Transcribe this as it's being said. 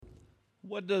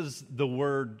What does the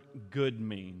word good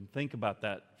mean? Think about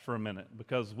that for a minute,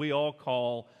 because we all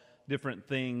call different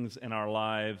things in our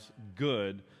lives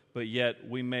good, but yet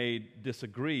we may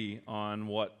disagree on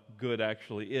what good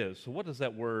actually is. So what does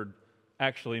that word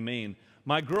actually mean?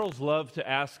 My girls love to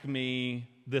ask me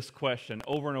this question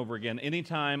over and over again.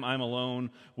 Anytime I'm alone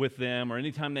with them or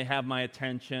anytime they have my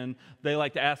attention, they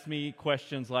like to ask me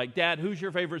questions like, "Dad, who's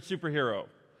your favorite superhero?"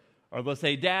 Or they'll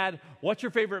say, "Dad, what's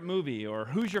your favorite movie?" Or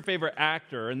 "Who's your favorite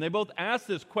actor?" And they both ask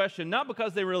this question not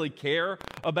because they really care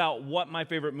about what my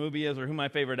favorite movie is or who my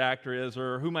favorite actor is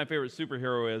or who my favorite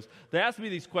superhero is. They ask me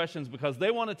these questions because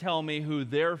they want to tell me who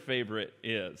their favorite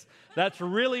is. That's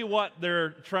really what they're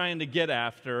trying to get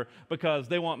after, because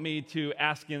they want me to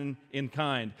ask in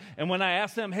kind. And when I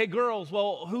ask them, "Hey girls,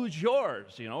 well, who's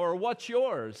yours?" Or "What's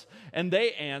yours?" And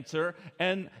they answer,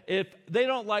 and if they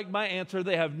don't like my answer,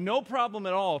 they have no problem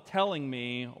at all telling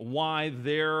me why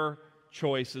their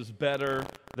choice is better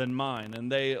than mine.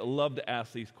 And they love to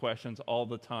ask these questions all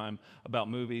the time about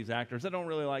movies, actors. "I don't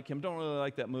really like him, don't really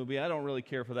like that movie, I don't really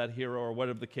care for that hero," or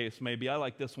whatever the case may be. "I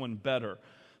like this one better."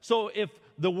 So if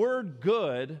the word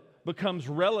good becomes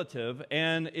relative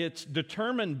and it's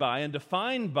determined by and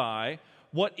defined by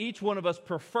what each one of us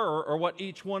prefer or what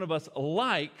each one of us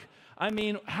like,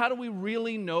 how do we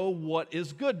really know what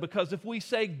is good? Because if we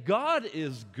say God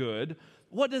is good,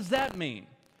 what does that mean?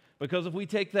 Because if we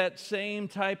take that same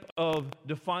type of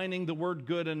defining the word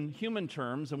good in human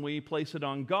terms and we place it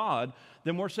on God,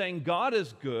 then we're saying God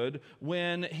is good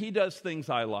when He does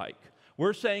things I like.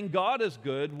 We're saying God is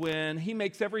good when He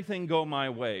makes everything go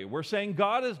my way. We're saying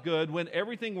God is good when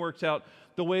everything works out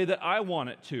the way that I want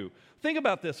it to. Think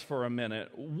about this for a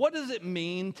minute. What does it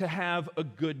mean to have a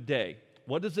good day?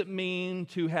 What does it mean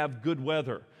to have good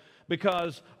weather?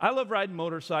 Because I love riding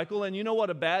motorcycle, and you know what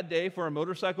a bad day for a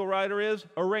motorcycle rider is?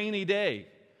 A rainy day.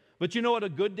 But you know what a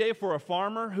good day for a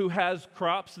farmer who has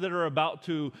crops that are about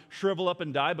to shrivel up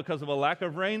and die because of a lack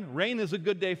of rain? Rain is a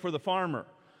good day for the farmer.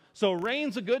 So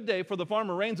rain's a good day for the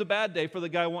farmer. Rain's a bad day for the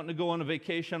guy wanting to go on a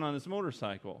vacation on his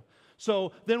motorcycle.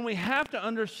 So then we have to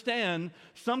understand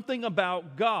something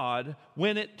about God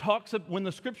when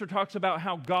the Scripture talks about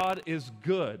how God is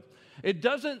good. It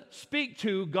doesn't speak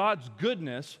to God's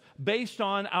goodness based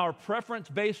on our preference,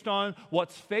 based on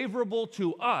what's favorable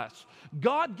to us.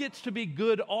 God gets to be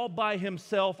good all by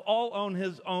Himself, all on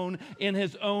His own, in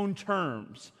His own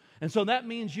terms. And so that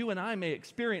means you and I may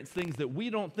experience things that we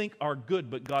don't think are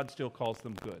good, but God still calls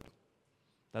them good.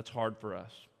 That's hard for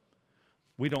us.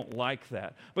 We don't like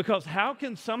that. Because how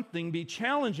can something be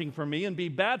challenging for me and be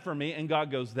bad for me, and God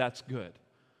goes, "That's good"?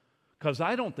 Because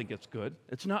I don't think it's good.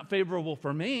 It's not favorable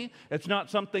for me. It's not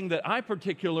something that I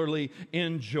particularly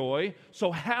enjoy.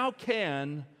 So how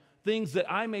can things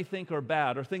that I may think are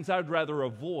bad or things I'd rather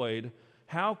avoid,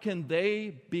 how can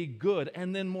they be good?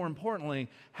 And then more importantly,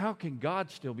 how can God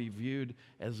still be viewed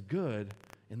as good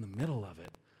in the middle of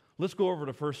it? Let's go over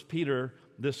to 1 Peter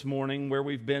this morning, where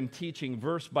we've been teaching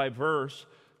verse by verse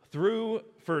through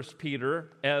 1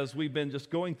 Peter as we've been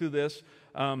just going through this.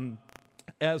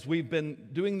 As we've been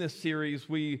doing this series,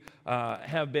 we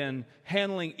have been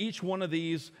handling each one of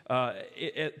these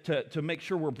to make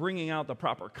sure we're bringing out the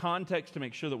proper context, to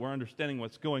make sure that we're understanding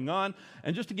what's going on.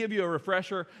 And just to give you a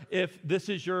refresher, if this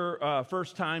is your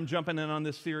first time jumping in on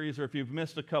this series, or if you've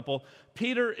missed a couple,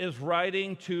 Peter is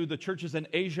writing to the churches in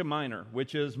Asia Minor,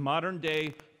 which is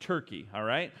modern-day Turkey, all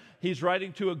right? He's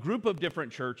writing to a group of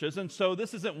different churches, and so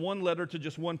this isn't one letter to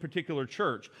just one particular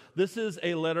church. This is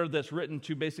a letter that's written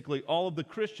to basically all of the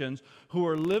Christians who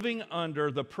are living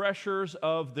under the pressures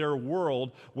of their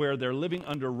world, where they're living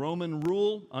under Roman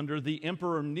rule, under the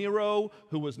Emperor Nero,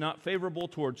 who was not favorable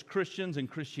towards Christians and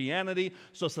Christianity.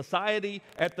 So society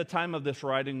at the time of this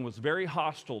writing was very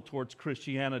hostile towards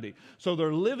Christianity. So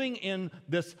they're living in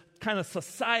this kind of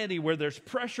society where there's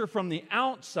pressure from the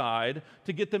outside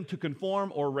to get them to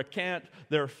conform or recant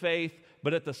their faith,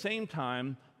 but at the same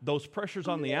time, those pressures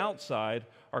on the outside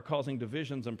are causing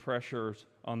divisions and pressures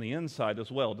on the inside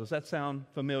as well. Does that sound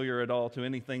familiar at all to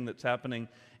anything that's happening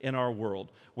in our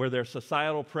world, where there's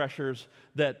societal pressures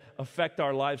that affect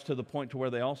our lives to the point to where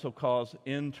they also cause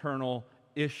internal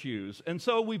issues? And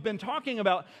so we've been talking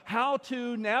about how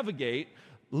to navigate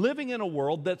living in a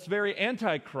world that's very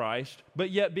anti-Christ, but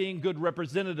yet being good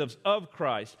representatives of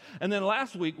Christ. And then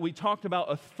last week, we talked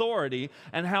about authority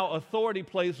and how authority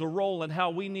plays a role and how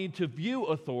we need to view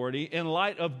authority in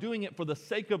light of doing it for the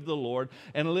sake of the Lord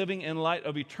and living in light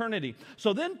of eternity.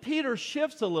 So then Peter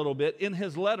shifts a little bit in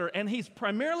his letter, and he's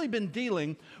primarily been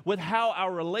dealing with how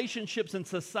our relationships in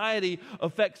society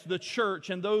affects the church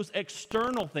and those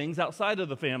external things outside of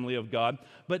the family of God.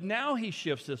 But now he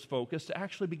shifts his focus to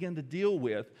actually begin to deal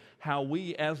with with how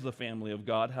we as the family of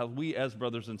God, how we as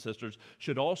brothers and sisters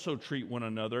should also treat one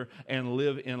another and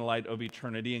live in light of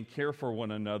eternity and care for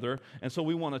one another. And so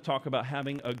we want to talk about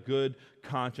having a good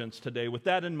conscience today. With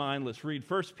that in mind, let's read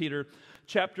 1 Peter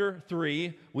chapter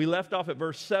 3. We left off at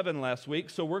verse 7 last week,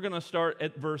 so we're going to start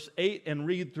at verse 8 and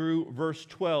read through verse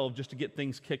 12 just to get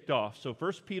things kicked off. So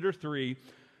 1 Peter 3,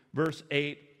 verse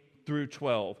 8 through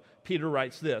 12. Peter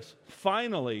writes this,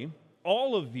 "Finally,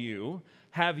 all of you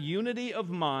have unity of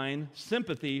mind,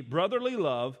 sympathy, brotherly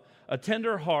love, a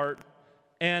tender heart,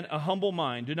 and a humble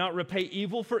mind. Do not repay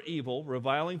evil for evil,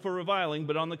 reviling for reviling,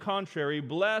 but on the contrary,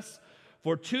 bless,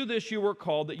 for to this you were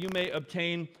called, that you may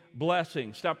obtain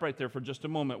blessing." Stop right there for just a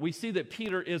moment. We see that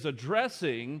Peter is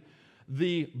addressing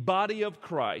the body of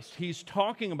Christ. He's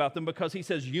talking about them because he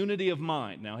says unity of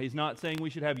mind. Now, he's not saying we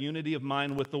should have unity of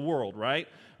mind with the world, right?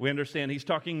 We understand he's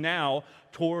talking now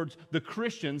towards the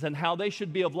Christians and how they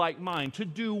should be of like mind. To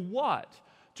do what?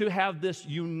 To have this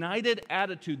united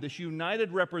attitude, this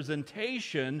united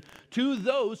representation to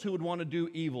those who would want to do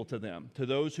evil to them, to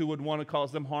those who would want to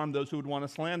cause them harm, those who would want to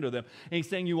slander them. And he's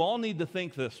saying you all need to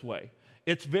think this way.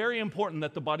 It's very important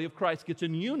that the body of Christ gets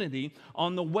in unity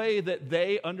on the way that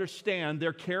they understand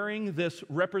they're carrying this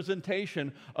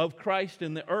representation of Christ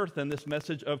in the earth and this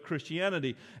message of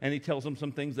Christianity. And he tells them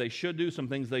some things they should do, some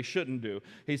things they shouldn't do.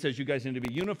 He says you guys need to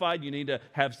be unified. You need to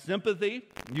have sympathy.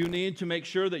 You need to make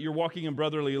sure that you're walking in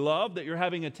brotherly love, that you're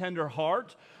having a tender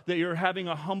heart, that you're having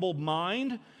a humble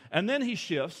mind. And then he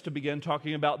shifts to begin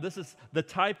talking about this is the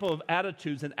type of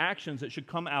attitudes and actions that should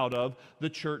come out of the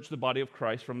church, the body of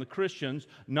Christ, from the Christians,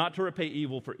 not to repay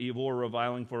evil for evil or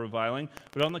reviling for reviling,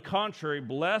 but on the contrary,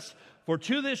 bless, for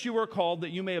to this you were called, that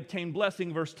you may obtain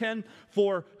blessing. Verse 10,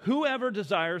 "For whoever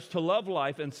desires to love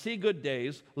life and see good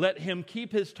days, let him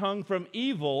keep his tongue from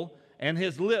evil and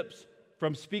his lips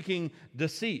from speaking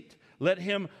deceit. Let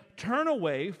him turn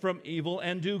away from evil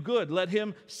and do good. Let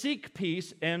him seek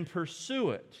peace and pursue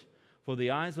it. For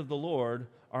the eyes of the Lord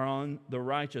are on the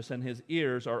righteous, and his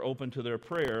ears are open to their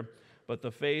prayer. But the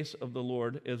face of the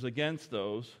Lord is against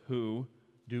those who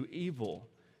do evil."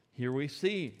 Here we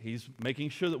see he's making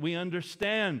sure that we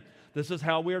understand this is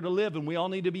how we are to live, and we all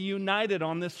need to be united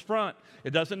on this front.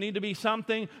 It doesn't need to be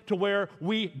something to where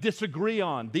we disagree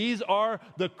on. These are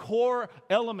the core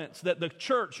elements that the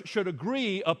church should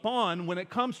agree upon when it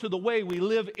comes to the way we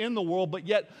live in the world, but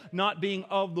yet not being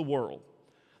of the world.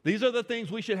 These are the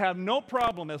things we should have no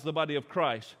problem as the body of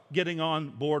Christ getting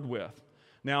on board with.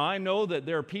 Now, I know that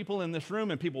there are people in this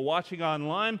room and people watching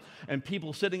online and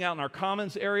people sitting out in our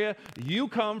commons area. You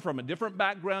come from a different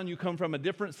background. You come from a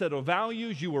different set of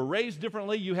values. You were raised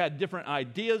differently. You had different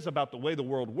ideas about the way the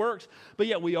world works. But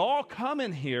yet we all come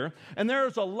in here, and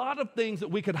there's a lot of things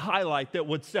that we could highlight that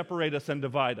would separate us and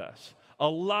divide us. A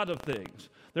lot of things.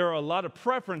 There are a lot of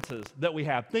preferences that we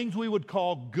have, things we would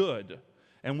call good.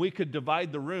 And we could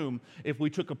divide the room if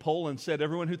we took a poll and said,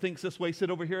 everyone who thinks this way,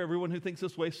 sit over here. Everyone who thinks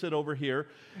this way, sit over here.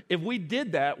 If we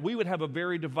did that, we would have a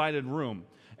very divided room.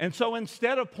 And so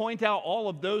instead of point out all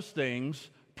of those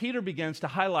things, Peter begins to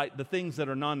highlight the things that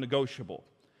are non-negotiable.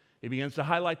 He begins to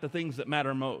highlight the things that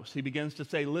matter most. He begins to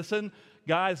say, listen,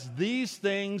 guys, these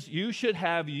things you should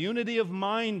have unity of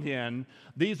mind in.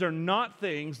 These are not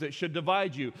things that should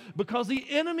divide you. Because the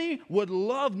enemy would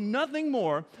love nothing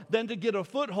more than to get a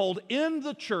foothold in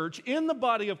the church, in the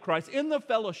body of Christ, in the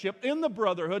fellowship, in the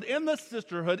brotherhood, in the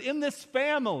sisterhood, in this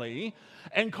family,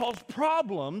 and cause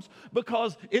problems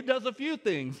because it does a few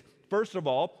things. First of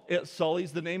all, it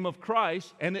sullies the name of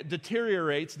Christ and it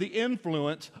deteriorates the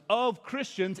influence of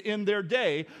Christians in their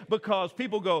day because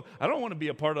people go, I don't want to be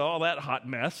a part of all that hot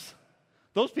mess.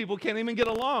 Those people can't even get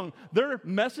along. Their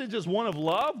message is one of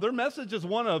love. Their message is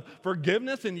one of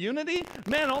forgiveness and unity.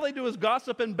 Man, all they do is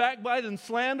gossip and backbite and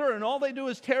slander, and all they do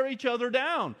is tear each other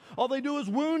down. All they do is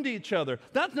wound each other.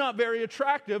 That's not very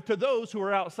attractive to those who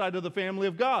are outside of the family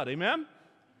of God. Amen?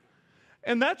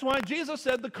 And that's why Jesus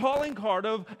said the calling card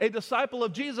of a disciple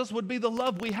of Jesus would be the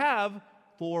love we have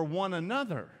for one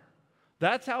another.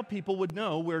 That's how people would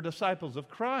know we're disciples of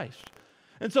Christ.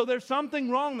 And so there's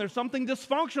something wrong, there's something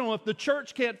dysfunctional if the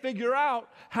church can't figure out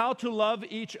how to love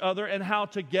each other and how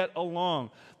to get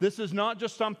along. This is not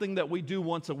just something that we do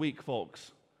once a week,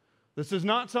 folks. This is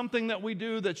not something that we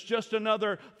do that's just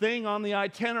another thing on the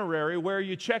itinerary where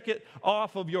you check it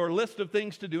off of your list of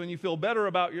things to do and you feel better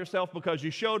about yourself because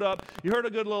you showed up, you heard a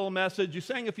good little message, you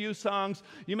sang a few songs,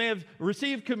 you may have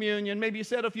received communion, maybe you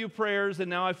said a few prayers, and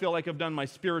now I feel like I've done my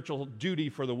spiritual duty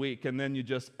for the week, and then you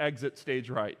just exit stage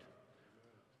right.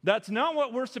 That's not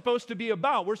what we're supposed to be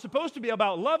about. We're supposed to be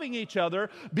about loving each other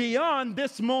beyond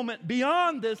this moment,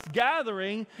 beyond this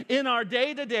gathering in our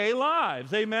day-to-day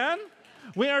lives. Amen?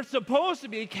 We are supposed to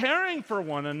be caring for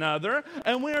one another,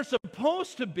 and we are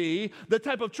supposed to be the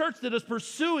type of church that is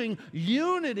pursuing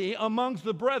unity amongst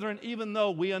the brethren, even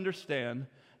though we understand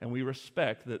and we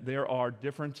respect that there are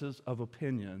differences of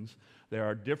opinions, there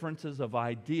are differences of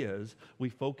ideas. We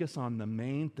focus on the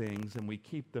main things, and we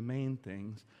keep the main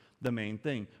things the main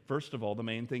thing. First of all, the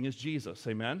main thing is Jesus.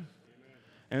 Amen?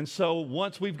 And so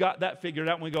once we've got that figured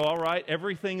out and we go, all right,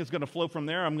 everything is going to flow from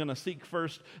there. I'm going to seek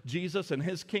first Jesus and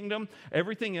his kingdom.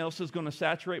 Everything else is going to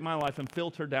saturate my life and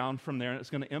filter down from there. And it's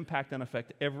going to impact and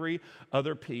affect every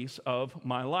other piece of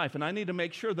my life. And I need to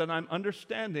make sure that I'm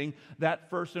understanding that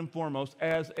first and foremost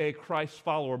as a Christ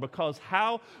follower, because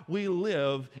how we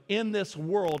live in this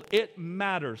world, it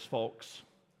matters, folks.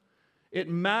 It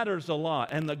matters a lot.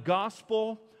 And the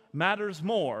gospel matters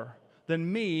more than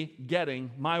me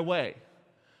getting my way.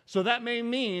 So that may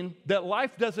mean that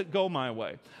life doesn't go my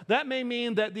way. That may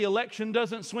mean that the election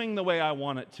doesn't swing the way I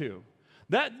want it to.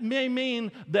 That may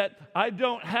mean that I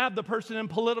don't have the person in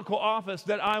political office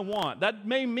that I want. That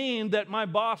may mean that my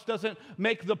boss doesn't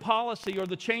make the policy or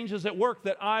the changes at work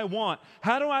that I want.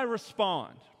 How do I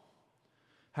respond?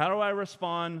 How do I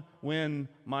respond when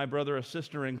my brother or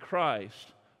sister in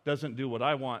Christ doesn't do what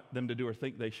I want them to do or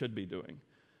think they should be doing?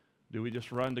 Do we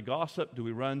just run to gossip? Do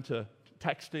we run to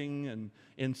texting and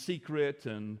in secret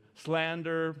and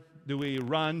slander? Do we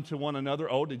run to one another?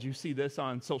 Oh, did you see this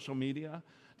on social media?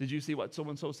 Did you see what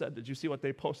so-and-so said? Did you see what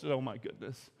they posted? Oh my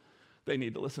goodness. They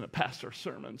need to listen to pastor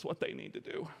sermons, what they need to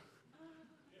do.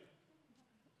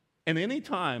 And any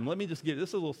time, let me just give this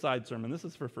is a little side sermon. This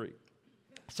is for free.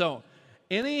 So,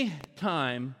 any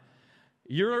time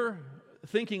you're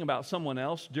thinking about someone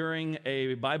else during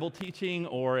a Bible teaching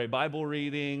or a Bible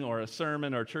reading or a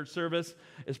sermon or church service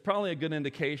is probably a good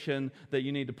indication that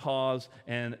you need to pause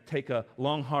and take a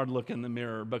long, hard look in the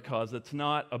mirror, because it's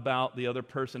not about the other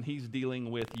person. He's dealing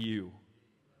with you.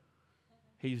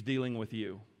 He's dealing with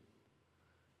you.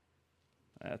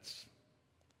 That's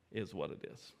is what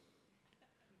it is.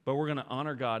 But we're going to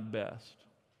honor God best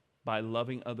by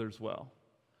loving others well,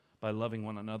 by loving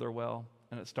one another well.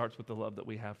 And it starts with the love that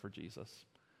we have for Jesus.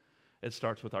 It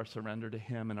starts with our surrender to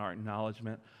him and our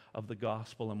acknowledgement of the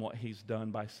gospel and what he's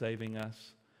done by saving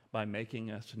us, by making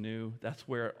us new. That's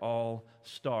where it all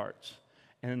starts.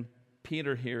 And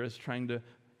Peter here is trying to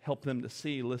help them to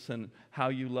see, listen, how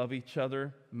you love each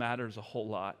other matters a whole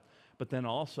lot. But then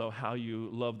also how you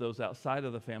love those outside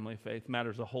of the family of faith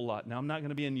matters a whole lot. Now, I'm not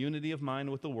going to be in unity of mind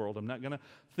with the world. I'm not going to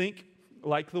think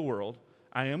like the world.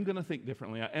 I am going to think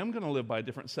differently. I am going to live by a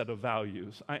different set of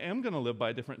values. I am going to live by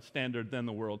a different standard than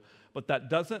the world. But that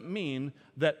doesn't mean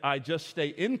that I just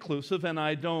stay inclusive and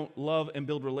I don't love and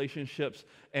build relationships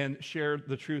and share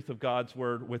the truth of God's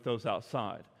word with those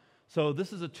outside. So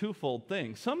this is a twofold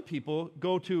thing. Some people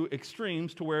go to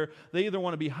extremes to where they either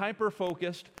want to be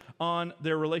hyper-focused on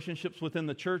their relationships within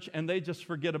the church and they just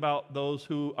forget about those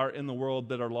who are in the world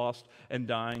that are lost and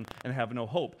dying and have no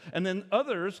hope. And then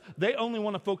others, they only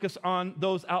want to focus on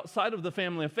those outside of the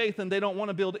family of faith, and they don't want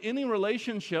to build any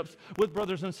relationships with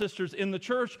brothers and sisters in the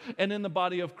church and in the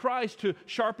body of Christ to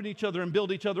sharpen each other and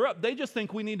build each other up. They just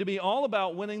think we need to be all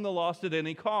about winning the lost at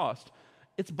any cost.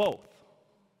 It's both.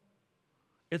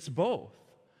 It's both.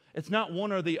 It's not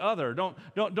one or the other.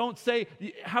 Don't say,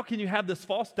 how can you have this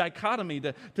false dichotomy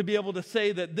to be able to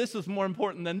say that this is more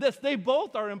important than this? They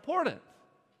both are important.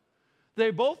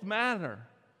 They both matter.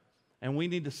 And we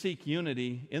need to seek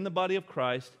unity in the body of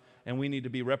Christ, and we need to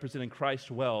be representing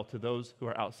Christ well to those who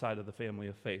are outside of the family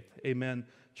of faith. Amen,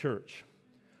 church.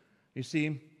 You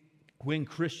see, when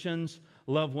Christians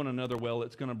love one another well,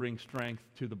 it's going to bring strength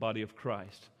to the body of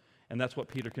Christ. And that's what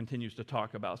Peter continues to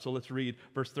talk about. So let's read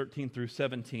verse 13 through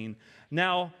 17.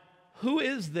 Now, who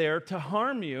is there to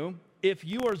harm you if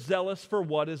you are zealous for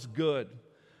what is good?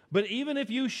 But even if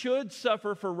you should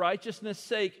suffer for righteousness'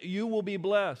 sake, you will be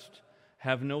blessed.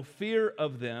 Have no fear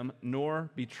of them, nor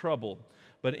be troubled.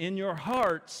 But in your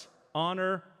hearts,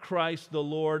 honor Christ the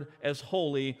Lord as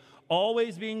holy,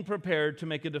 always being prepared to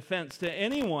make a defense to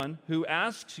anyone who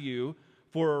asks you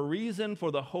for a reason for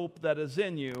the hope that is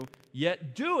in you,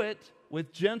 yet do it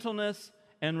with gentleness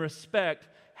and respect,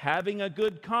 having a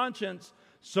good conscience,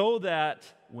 so that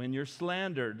when you're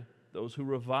slandered, those who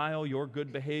revile your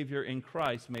good behavior in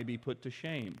Christ may be put to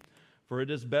shame. For it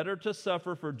is better to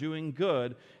suffer for doing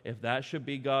good, if that should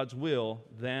be God's will,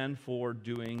 than for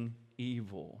doing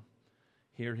evil.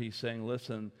 Here he's saying,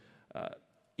 listen,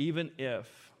 even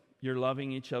if you're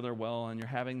loving each other well and you're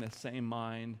having the same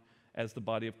mind as the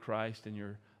body of Christ, and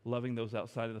you're loving those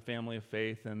outside of the family of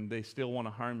faith, and they still want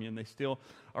to harm you, and they still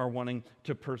are wanting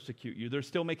to persecute you. They're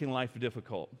still making life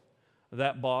difficult.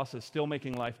 that boss is still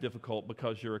making life difficult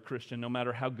because you're a Christian, no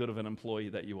matter how good of an employee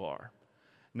that you are.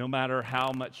 No matter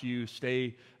how much you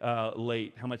stay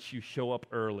late, how much you show up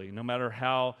early, no matter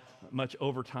how much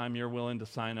overtime you're willing to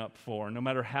sign up for, no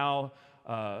matter how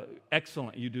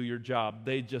excellent you do your job,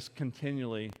 they just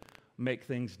continually make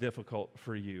things difficult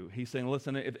for you. He's saying,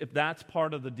 listen, if that's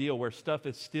part of the deal where stuff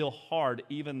is still hard,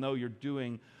 even though you're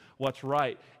doing what's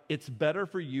right, it's better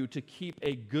for you to keep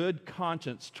a good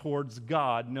conscience towards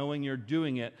God, knowing you're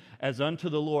doing it as unto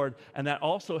the Lord, and that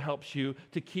also helps you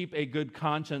to keep a good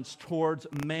conscience towards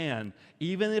man,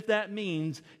 even if that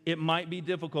means it might be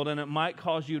difficult and it might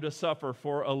cause you to suffer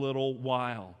for a little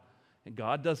while. And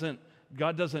God doesn't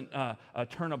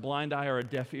turn a blind eye or a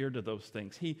deaf ear to those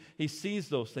things. He sees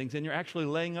those things, and you're actually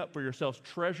laying up for yourselves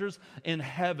treasures in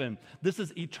heaven. This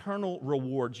is eternal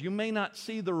rewards. You may not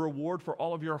see the reward for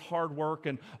all of your hard work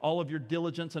and all of your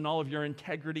diligence and all of your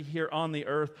integrity here on the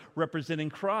earth representing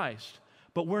Christ.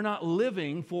 But we're not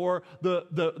living for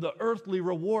the earthly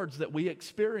rewards that we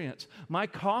experience. My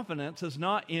confidence is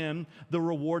not in the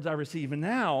rewards I receive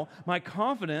now. My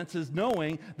confidence is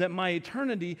knowing that my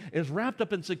eternity is wrapped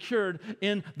up and secured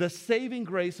in the saving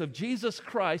grace of Jesus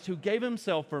Christ, who gave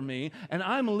himself for me, and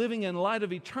I'm living in light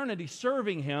of eternity,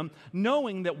 serving him,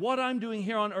 knowing that what I'm doing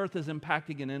here on earth is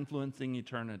impacting and influencing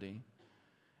eternity.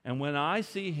 And when I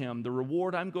see him, the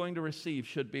reward I'm going to receive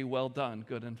should be, well done,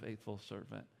 good and faithful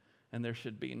servant. And there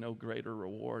should be no greater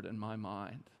reward in my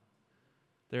mind.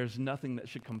 There's nothing that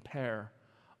should compare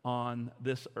on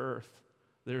this earth.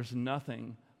 There's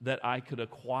nothing that I could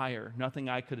acquire, nothing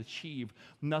I could achieve,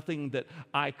 nothing that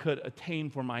I could attain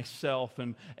for myself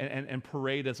and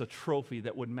parade as a trophy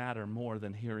that would matter more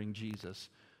than hearing Jesus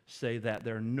say that.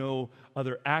 There are no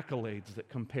other accolades that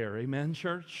compare. Amen,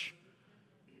 church?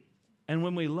 And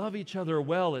when we love each other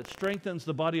well, it strengthens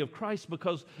the body of Christ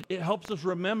because it helps us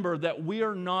remember that we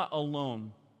are not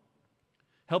alone.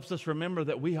 Helps us remember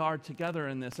that we are together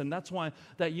in this. And that's why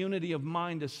that unity of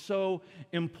mind is so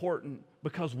important,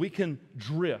 because we can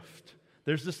drift.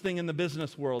 There's this thing in the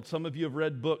business world. Some of you have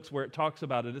read books where it talks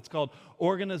about it. It's called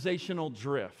organizational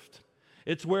drift.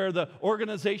 It's where the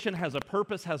organization has a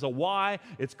purpose, has a why.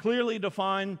 It's clearly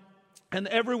defined. And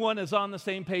everyone is on the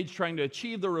same page trying to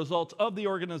achieve the results of the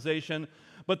organization.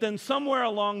 But then somewhere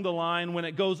along the line, when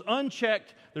it goes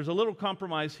unchecked, there's a little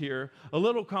compromise here, a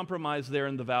little compromise there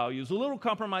in the values, a little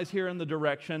compromise here in the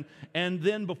direction. And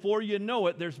then before you know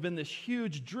it, there's been this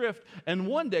huge drift. And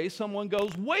one day someone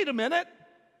goes, wait a minute.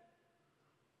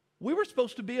 We were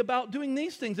supposed to be about doing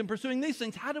these things and pursuing these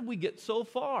things. How did we get so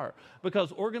far?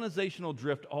 Because organizational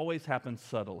drift always happens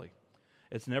subtly.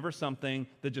 It's never something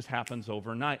that just happens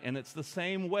overnight. And it's the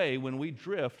same way when we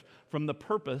drift from the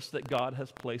purpose that God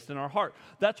has placed in our heart.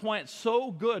 That's why it's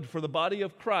so good for the body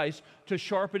of Christ to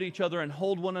sharpen each other and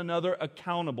hold one another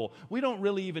accountable. We don't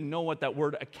really even know what that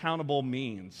word accountable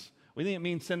means. We think it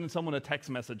means sending someone a text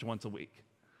message once a week.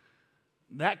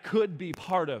 That could be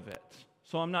part of it.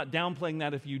 So I'm not downplaying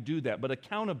that if you do that. But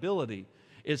accountability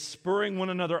is spurring one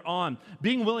another on,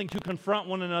 being willing to confront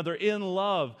one another in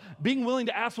love, being willing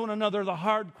to ask one another the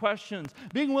hard questions,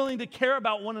 being willing to care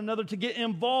about one another, to get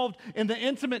involved in the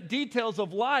intimate details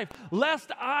of life,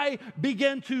 lest I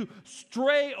begin to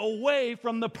stray away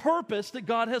from the purpose that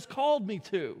God has called me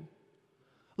to.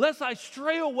 Lest I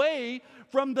stray away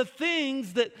from the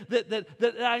things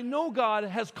that I know God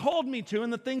has called me to,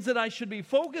 and the things that I should be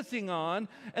focusing on,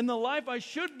 and the life I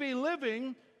should be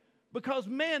living. Because,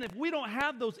 man, if we don't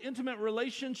have those intimate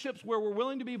relationships where we're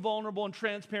willing to be vulnerable and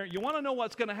transparent, you want to know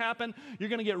what's going to happen? You're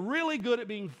going to get really good at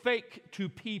being fake to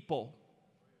people.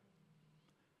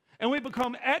 And we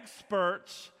become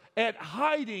experts at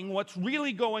hiding what's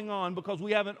really going on because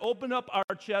we haven't opened up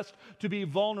our chest to be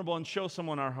vulnerable and show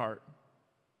someone our heart.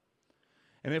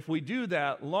 And if we do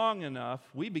that long enough,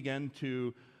 we begin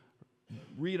to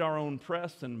read our own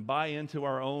press and buy into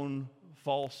our own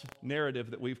false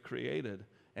narrative that we've created.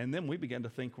 And then we begin to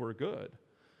think we're good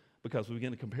because we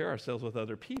begin to compare ourselves with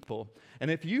other people.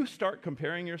 And if you start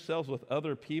comparing yourselves with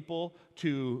other people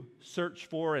to search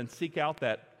for and seek out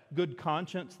that good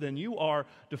conscience, then you are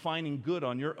defining good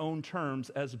on your own terms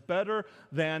as better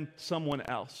than someone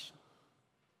else.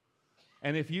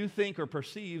 And if you think or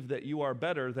perceive that you are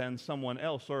better than someone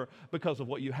else, or because of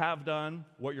what you have done,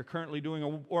 what you're currently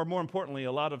doing, or more importantly,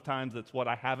 a lot of times it's what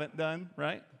I haven't done,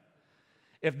 right?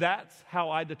 If that's how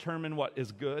I determine what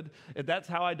is good, if that's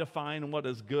how I define what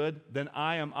is good, then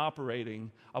I am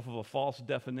operating off of a false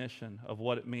definition of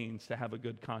what it means to have a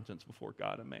good conscience before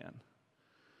God and man.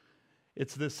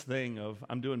 It's this thing of,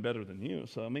 I'm doing better than you,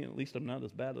 so at least I'm not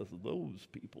as bad as those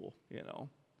people,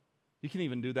 You can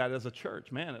even do that as a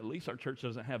church. Man, at least our church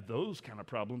doesn't have those kind of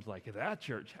problems like that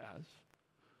church has.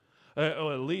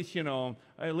 At least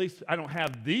I don't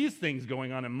have these things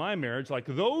going on in my marriage like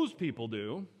those people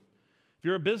do. If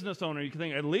you're a business owner, you can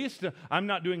think, at least I'm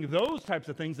not doing those types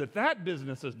of things that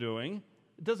business is doing.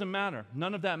 It doesn't matter.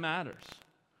 None of that matters.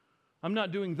 I'm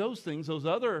not doing those things those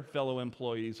other fellow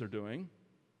employees are doing.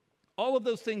 All of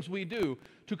those things we do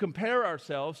to compare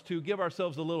ourselves, to give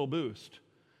ourselves a little boost.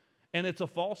 And it's a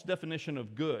false definition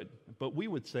of good, but we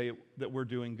would say that we're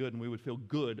doing good and we would feel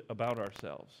good about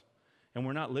ourselves. And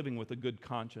we're not living with a good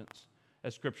conscience,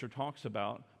 as Scripture talks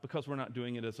about, because we're not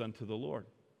doing it as unto the Lord.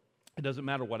 It doesn't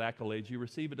matter what accolades you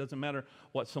receive. It doesn't matter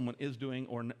what someone is doing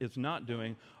or is not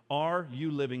doing. Are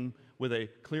you living with a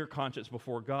clear conscience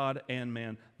before God and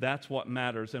man? That's what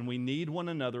matters. And we need one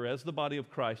another as the body of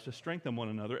Christ to strengthen one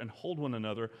another and hold one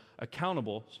another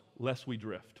accountable lest we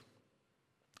drift.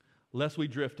 Lest we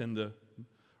drift into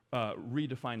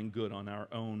redefining good on our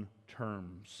own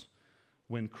terms.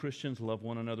 When Christians love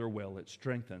one another well, it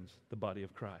strengthens the body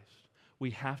of Christ.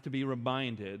 We have to be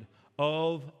reminded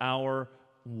of our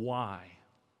why,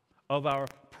 of our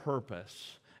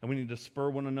purpose. And we need to spur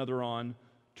one another on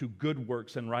to good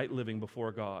works and right living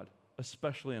before God,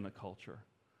 especially in a culture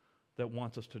that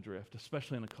wants us to drift,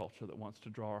 especially in a culture that wants to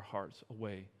draw our hearts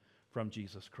away from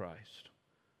Jesus Christ.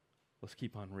 Let's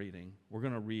keep on reading. We're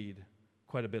going to read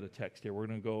quite a bit of text here. We're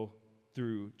going to go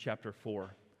through chapter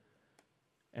 4.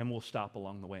 And we'll stop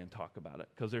along the way and talk about it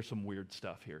because there's some weird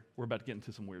stuff here. We're about to get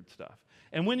into some weird stuff.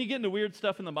 And when you get into weird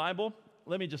stuff in the Bible,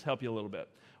 let me just help you a little bit.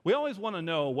 We always want to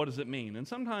know, what does it mean? And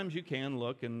sometimes you can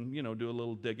look and, do a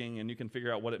little digging and you can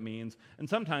figure out what it means. And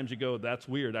sometimes you go, that's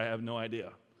weird, I have no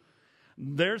idea.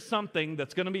 There's something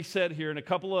that's going to be said here in a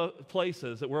couple of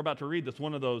places that we're about to read that's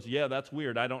one of those, yeah, that's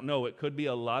weird, I don't know. It could be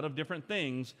a lot of different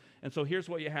things. And so here's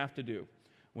what you have to do.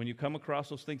 When you come across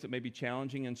those things that may be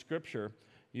challenging in Scripture,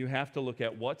 you have to look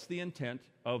at what's the intent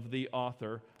of the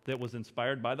author that was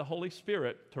inspired by the Holy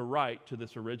Spirit to write to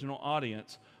this original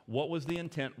audience. What was the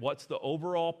intent? What's the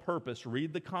overall purpose?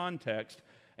 Read the context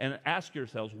and ask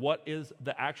yourselves, what is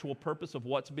the actual purpose of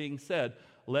what's being said,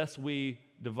 lest we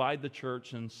divide the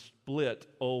church and split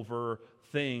over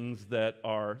things that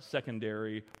are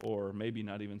secondary or maybe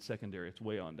not even secondary. It's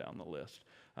way on down the list.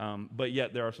 But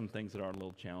yet there are some things that are a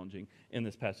little challenging in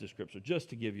this passage of Scripture, just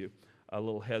to give you a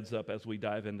little heads up as we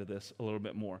dive into this a little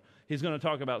bit more. He's going to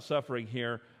talk about suffering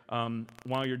here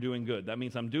while you're doing good. That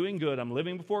means I'm doing good. I'm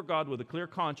living before God with a clear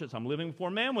conscience. I'm living before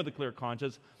man with a clear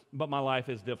conscience, but my life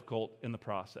is difficult in the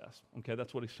process. Okay,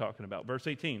 that's what he's talking about. Verse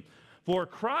 18. For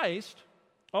Christ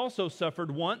also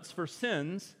suffered once for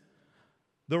sins,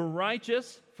 the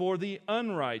righteous for the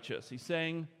unrighteous. He's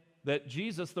saying that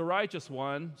Jesus, the righteous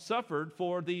one, suffered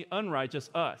for the unrighteous,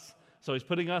 us. So he's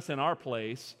putting us in our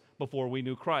place before we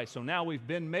knew Christ. So now we've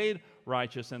been made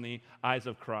righteous in the eyes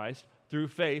of Christ through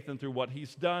faith and through what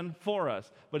he's done for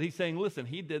us. But he's saying, listen,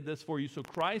 he did this for you, so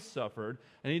Christ suffered,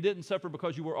 and he didn't suffer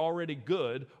because you were already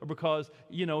good or because,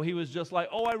 he was just like,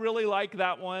 oh, I really like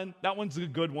that one. That one's a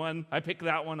good one. I picked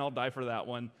that one. I'll die for that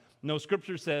one. No,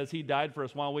 Scripture says he died for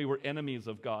us while we were enemies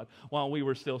of God, while we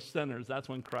were still sinners. That's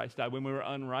when Christ died. When we were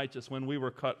unrighteous, when we were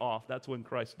cut off, that's when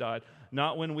Christ died.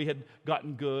 Not when we had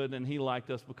gotten good and he liked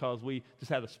us because we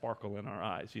just had a sparkle in our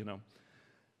eyes,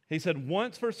 He said,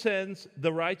 once for sins,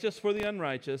 the righteous for the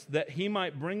unrighteous, that he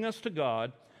might bring us to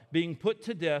God, being put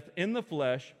to death in the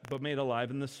flesh, but made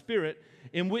alive in the Spirit,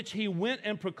 in which he went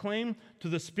and proclaimed to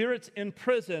the spirits in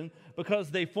prison, because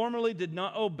they formerly did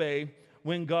not obey,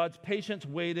 when God's patience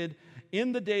waited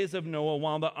in the days of Noah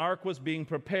while the ark was being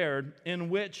prepared,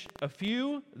 in which a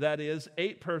few, that is,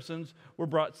 8 persons, were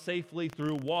brought safely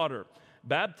through water.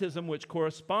 Baptism, which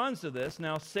corresponds to this,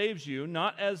 now saves you,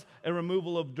 not as a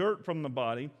removal of dirt from the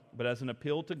body, but as an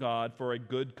appeal to God for a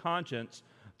good conscience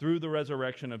through the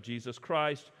resurrection of Jesus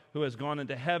Christ, who has gone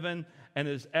into heaven and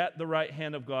is at the right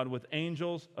hand of God with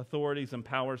angels, authorities, and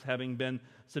powers having been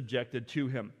subjected to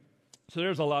him. So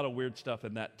there's a lot of weird stuff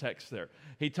in that text there.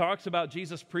 He talks about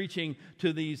Jesus preaching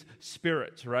to these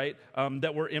spirits, right,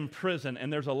 that were in prison.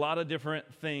 And there's a lot of different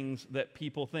things that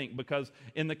people think, because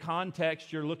in the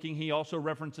context you're looking, he also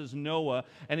references Noah,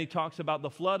 and he talks about the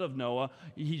flood of Noah.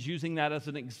 He's using that as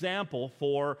an example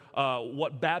for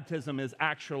what baptism is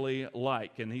actually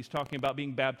like. And he's talking about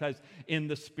being baptized in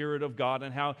the Spirit of God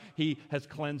and how he has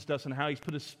cleansed us and how he's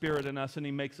put his Spirit in us and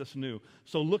he makes us new.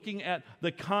 So looking at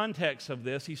the context of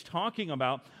this, he's talking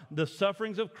about the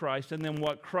sufferings of Christ and then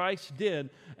what Christ did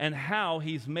and how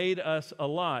he's made us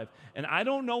alive. And I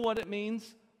don't know what it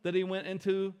means that he went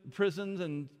into prisons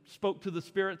and spoke to the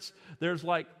spirits. There's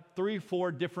like 3,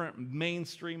 4 different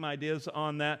mainstream ideas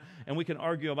on that, and we can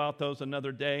argue about those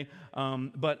another day.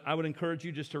 But I would encourage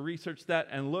you just to research that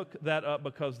and look that up,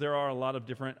 because there are a lot of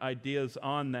different ideas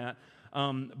on that.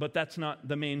 But that's not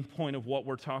the main point of what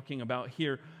we're talking about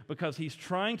here, because he's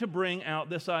trying to bring out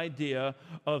this idea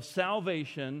of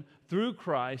salvation through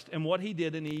Christ and what he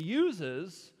did, and he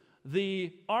uses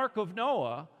the Ark of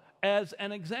Noah as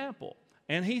an example.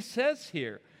 And he says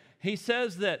here, he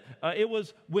says that it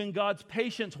was when God's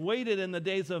patience waited in the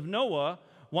days of Noah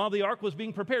while the ark was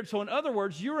being prepared. So in other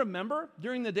words, you remember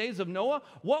during the days of Noah,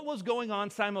 what was going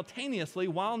on simultaneously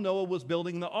while Noah was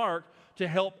building the ark to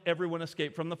help everyone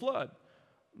escape from the flood?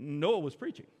 Noah was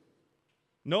preaching.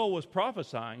 Noah was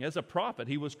prophesying as a prophet.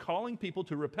 He was calling people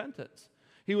to repentance.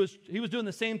 He was doing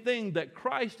the same thing that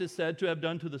Christ is said to have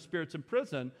done to the spirits in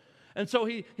prison. And so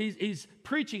he's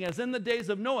preaching as in the days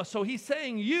of Noah. So he's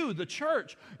saying, you, the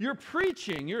church, you're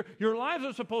preaching. Your lives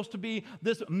are supposed to be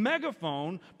this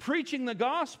megaphone preaching the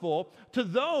gospel to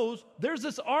those. There's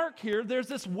this ark here. There's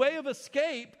this way of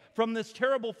escape from this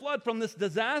terrible flood, from this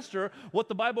disaster, what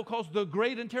the Bible calls the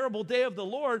great and terrible day of the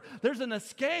Lord. There's an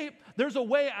escape. There's a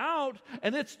way out.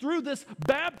 And it's through this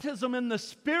baptism in the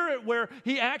Spirit where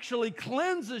he actually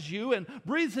cleanses you and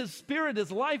breathes his Spirit,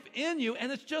 his life in you. And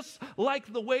it's just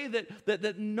like the way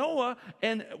that Noah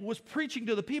and was preaching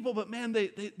to the people, but man, they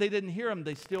didn't hear him.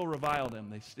 They still reviled him.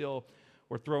 They still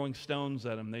were throwing stones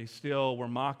at him. They still were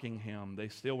mocking him. They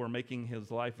still were making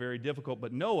his life very difficult.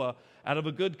 But Noah, out of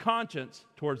a good conscience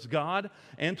towards God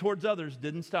and towards others,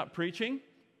 didn't stop preaching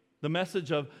the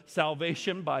message of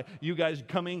salvation by you guys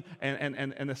coming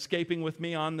and escaping with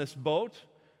me on this boat.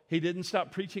 He didn't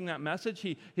stop preaching that message.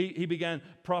 He began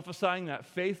prophesying that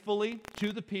faithfully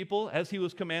to the people as he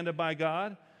was commanded by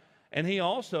God. And he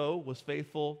also was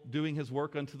faithful doing his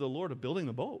work unto the Lord of building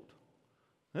the boat.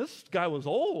 This guy was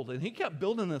old, and he kept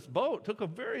building this boat. It took a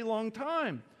very long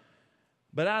time.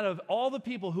 But out of all the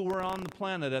people who were on the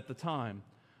planet at the time,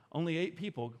 only 8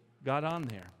 people got on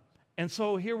there. And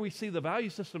so here we see the value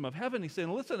system of heaven. He's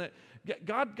saying, listen,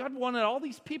 God wanted all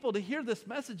these people to hear this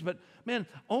message, but man,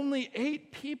 only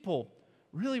 8 people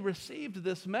really received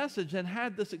this message and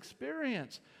had this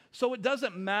experience. So it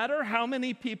doesn't matter how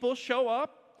many people show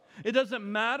up. It doesn't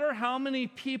matter how many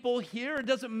people hear. It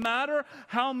doesn't matter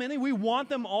how many. We want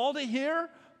them all to hear,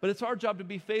 but it's our job to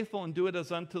be faithful and do it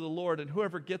as unto the Lord. And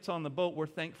whoever gets on the boat, we're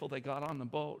thankful they got on the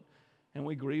boat. And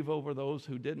we grieve over those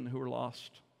who didn't, who were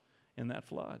lost in that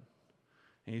flood.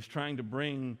 And he's trying to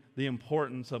bring the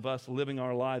importance of us living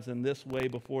our lives in this way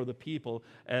before the people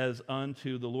as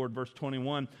unto the Lord. Verse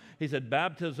 21, he said,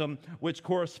 baptism, which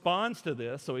corresponds to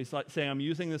this. So he's like saying, I'm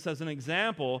using this as an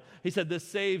example. He said, this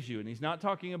saves you. And he's not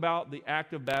talking about the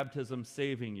act of baptism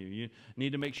saving you. You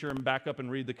need to make sure and back up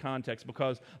and read the context,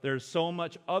 because there's so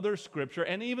much other scripture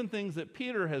and even things that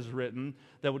Peter has written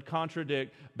that would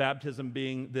contradict baptism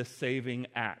being this saving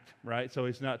act, right? So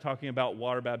he's not talking about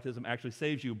water baptism actually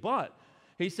saves you, but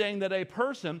he's saying that a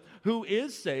person who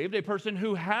is saved, a person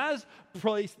who has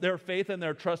placed their faith and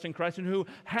their trust in Christ and who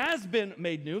has been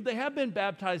made new, they have been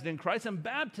baptized in Christ, and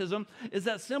baptism is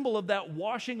that symbol of that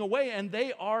washing away, and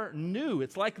they are new.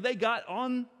 It's like they got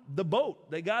on the boat.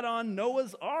 They got on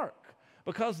Noah's ark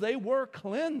because they were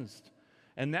cleansed.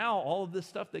 And now all of this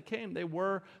stuff that came, they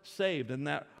were saved. And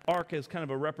that ark is kind of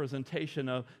a representation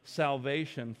of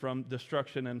salvation from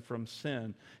destruction and from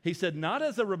sin. He said, not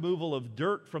as a removal of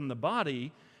dirt from the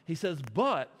body, he says,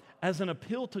 but as an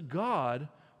appeal to God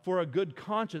for a good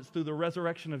conscience through the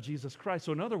resurrection of Jesus Christ.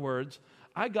 So in other words,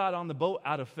 I got on the boat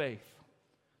out of faith,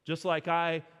 just like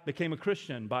I became a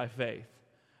Christian by faith.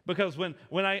 Because when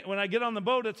I get on the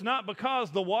boat, it's not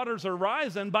because the waters are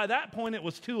rising. By that point, it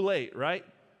was too late, right?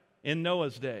 In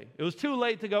Noah's day. It was too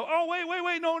late to go, oh, wait,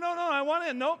 no, I want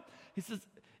in. Nope. He says,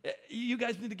 you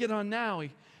guys need to get on now.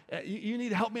 You need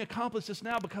to help me accomplish this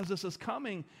now because this is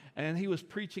coming. And he was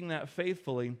preaching that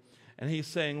faithfully. And he's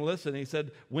saying, listen, he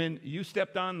said, when you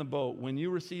stepped on the boat, when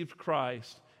you received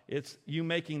Christ, it's you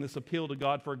making this appeal to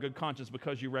God for a good conscience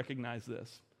because you recognize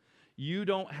this. You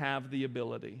don't have the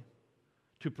ability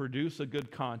to produce a good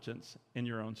conscience in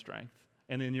your own strength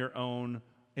and in your own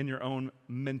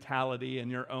mentality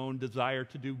and your own desire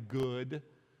to do good.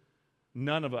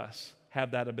 None of us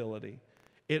have that ability.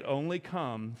 It only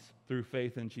comes through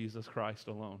faith in Jesus Christ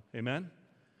alone. Amen?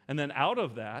 And then out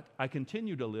of that, I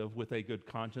continue to live with a good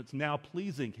conscience, now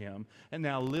pleasing Him and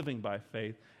now living by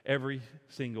faith every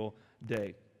single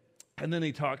day. And then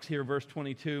he talks here, verse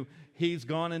 22, He's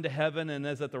gone into heaven and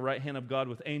is at the right hand of God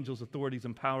with angels, authorities,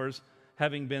 and powers,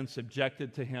 having been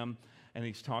subjected to Him. And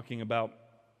he's talking about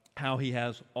how He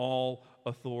has all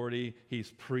authority.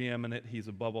 He's preeminent. He's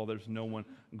above all. There's no one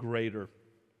greater.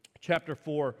 chapter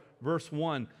 4, verse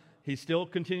 1. He's still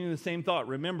continuing the same thought.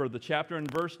 Remember, the chapter and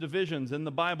verse divisions in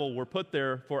the Bible were put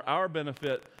there for our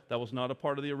benefit. That was not a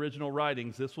part of the original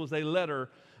writings. This was a letter,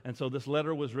 and so this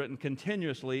letter was written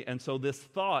continuously. And so this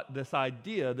thought, this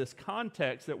idea, this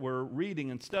context that we're reading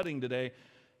and studying today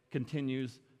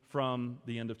continues from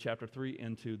the end of chapter 3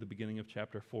 into the beginning of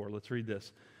chapter 4. Let's read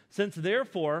this. Since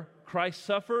therefore Christ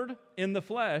suffered in the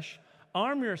flesh,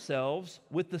 arm yourselves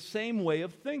with the same way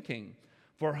of thinking.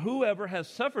 For whoever has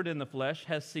suffered in the flesh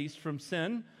has ceased from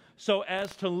sin, so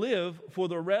as to live for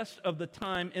the rest of the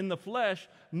time in the flesh,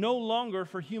 no longer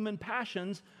for human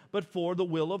passions, but for the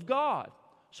will of God.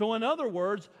 So in other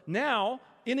words, now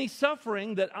any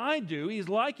suffering that I do, he's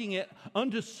likening it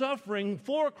unto suffering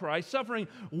for Christ, suffering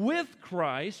with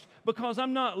Christ, because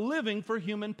I'm not living for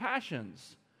human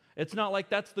passions. It's not like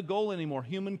that's the goal anymore.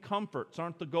 Human comforts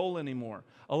aren't the goal anymore.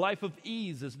 A life of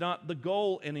ease is not the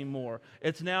goal anymore.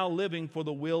 It's now living for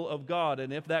the will of God.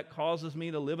 And if that causes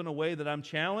me to live in a way that I'm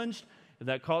challenged, if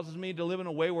that causes me to live in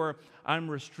a way where I'm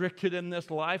restricted in this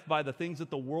life by the things that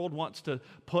the world wants to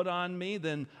put on me,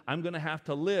 then I'm going to have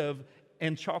to live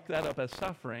and chalk that up as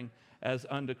suffering as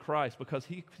unto Christ, because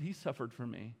he suffered for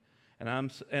me. And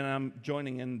I'm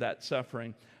joining in that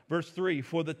suffering. Verse 3,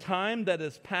 for the time that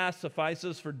is past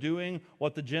suffices for doing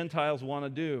what the Gentiles want to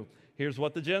do. Here's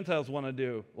what the Gentiles want to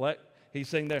do. He's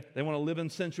saying there, they want to live in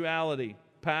sensuality,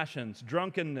 passions,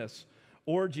 drunkenness,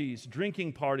 orgies,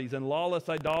 drinking parties, and lawless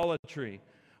idolatry.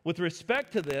 With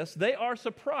respect to this, they are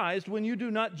surprised when you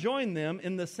do not join them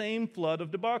in the same flood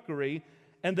of debauchery,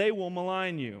 and they will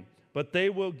malign you. But they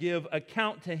will give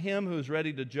account to him who is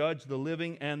ready to judge the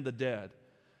living and the dead.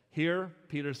 Here,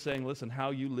 Peter's saying, listen,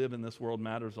 how you live in this world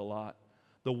matters a lot.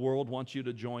 The world wants you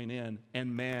to join in.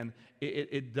 And man,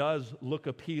 it does look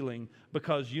appealing,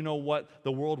 because you know what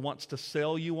the world wants to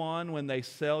sell you on when they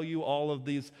sell you all of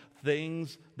these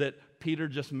things that Peter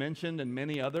just mentioned and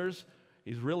many others?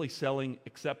 He's really selling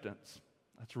acceptance.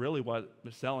 That's really what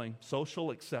they're selling,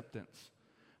 social acceptance.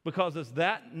 Because has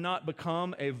that not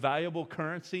become a valuable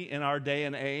currency in our day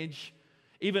and age?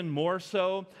 Even more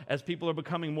so as people are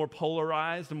becoming more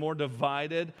polarized and more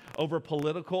divided over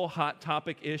political hot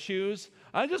topic issues.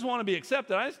 I just want to be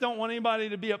accepted. I just don't want anybody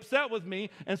to be upset with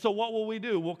me. And so what will we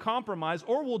do? We'll compromise,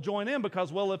 or we'll join in,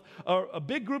 because, well, if a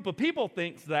big group of people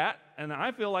thinks that, and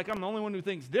I feel like I'm the only one who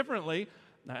thinks differently,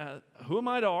 who am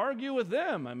I to argue with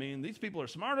them? I mean, these people are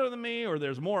smarter than me, or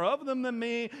there's more of them than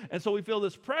me. And so we feel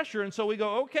this pressure. And so we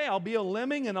go, okay, I'll be a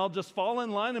lemming and I'll just fall in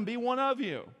line and be one of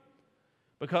you.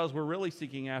 Because we're really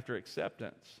seeking after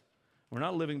acceptance. We're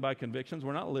not living by convictions.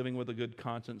 We're not living with a good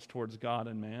conscience towards God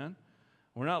and man.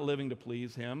 We're not living to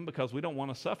please him because we don't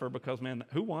want to suffer, because, man,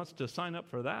 who wants to sign up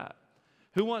for that?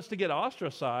 Who wants to get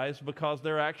ostracized because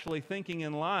they're actually thinking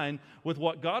in line with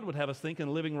what God would have us think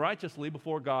and living righteously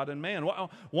before God and man?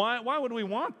 Why would we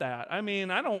want that? I mean,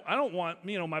 I don't want,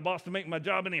 my boss to make my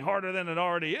job any harder than it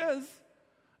already is.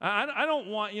 I don't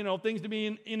want, things to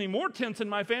be any more tense in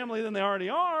my family than they already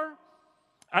are.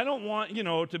 I don't want,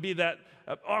 to be that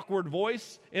awkward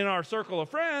voice in our circle of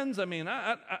friends. I mean,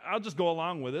 I'll just go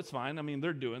along with it. It's fine. I mean,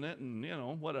 they're doing it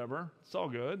and, whatever. It's all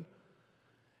good.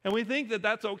 And we think that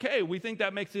that's okay. We think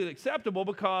that makes it acceptable,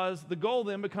 because the goal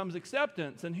then becomes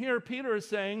acceptance. And here Peter is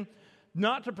saying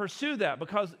not to pursue that,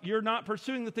 because you're not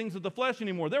pursuing the things of the flesh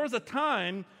anymore. There was a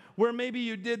time where maybe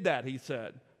you did that, he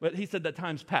said. But he said that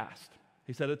time's past.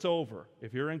 He said it's over.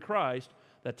 If you're in Christ,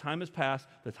 that time is past,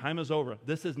 the time is over.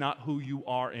 This is not who you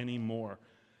are anymore.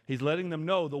 He's letting them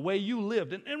know the way you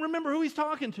lived. And remember who he's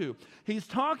talking to. He's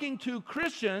talking to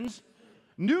Christians,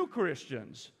 new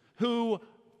Christians, who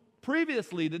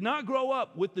previously did not grow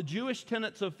up with the Jewish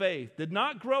tenets of faith, did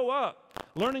not grow up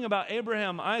learning about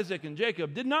Abraham, Isaac, and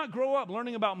Jacob, did not grow up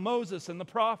learning about Moses and the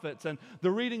prophets and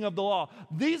the reading of the law.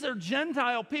 These are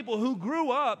Gentile people who grew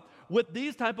up with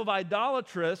these type of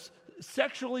idolatrous,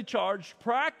 sexually charged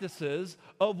practices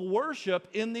of worship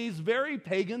in these very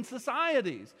pagan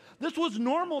societies. This was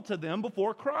normal to them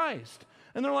before Christ.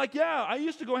 And they're like, yeah, I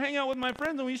used to go hang out with my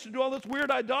friends and we used to do all this weird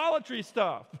idolatry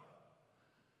stuff.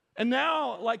 And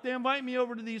now, they invite me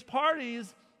over to these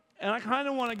parties and I kind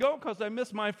of want to go because I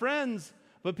miss my friends.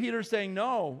 But Peter's saying,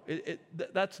 no,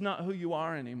 that's not who you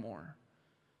are anymore.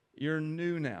 You're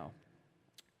new now.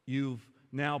 You've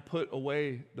now put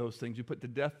away those things. You put to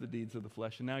death the deeds of the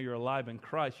flesh, and now you're alive in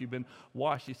Christ. You've been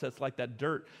washed. He says, like that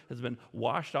dirt has been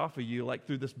washed off of you, like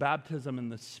through this baptism in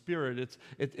the Spirit.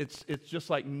 It's just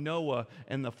like Noah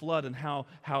and the flood, and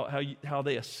how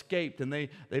they escaped, and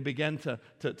they began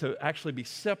to actually be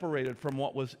separated from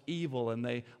what was evil, and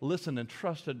they listened and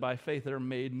trusted by faith. They're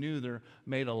made new. They're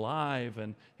made alive.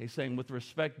 And he's saying, with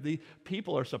respect, the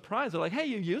people are surprised. They're like, hey,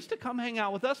 you used to come hang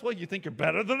out with us. Well, you think you're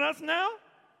better than us now?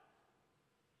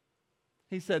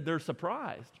 He said they're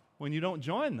surprised when you don't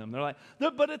join them. They're like,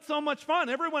 but it's so much fun.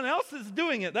 Everyone else is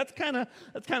doing it. That's kind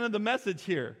of the message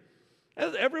here.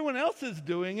 As everyone else is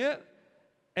doing it,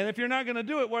 and if you're not going to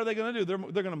do it, what are they going to do?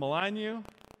 They're going to malign you.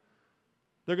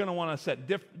 They're going to want to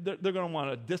they're going to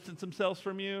want to distance themselves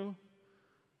from you.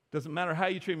 Doesn't matter how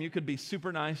you treat them. You could be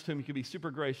super nice to them. You could be super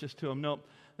gracious to them. Nope,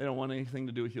 they don't want anything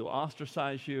to do with you. They'll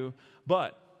ostracize you.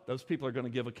 But those people are going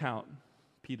to give account,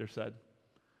 Peter said.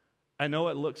 I know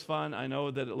it looks fun. I know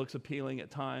that it looks appealing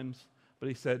at times. But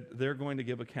he said they're going to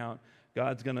give account.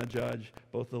 God's going to judge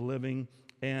both the living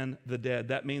and the dead.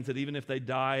 That means that even if they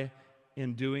die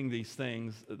in doing these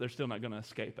things, they're still not going to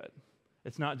escape it.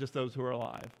 It's not just those who are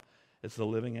alive. It's the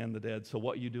living and the dead. So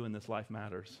what you do in this life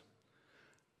matters.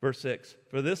 Verse 6,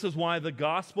 for this is why the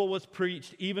gospel was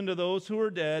preached even to those who are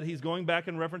dead. He's going back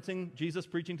and referencing Jesus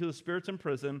preaching to the spirits in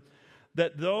prison,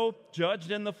 that though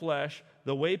judged in the flesh,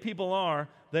 the way people are,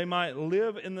 they might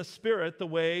live in the Spirit the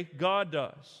way God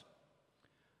does.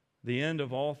 The end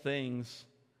of all things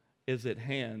is at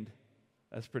hand.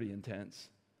 That's pretty intense.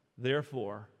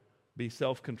 Therefore, be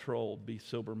self-controlled, be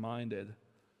sober-minded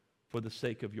for the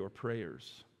sake of your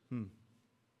prayers.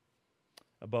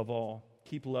 Above all,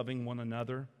 keep loving one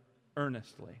another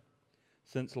earnestly,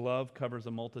 since love covers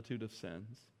a multitude of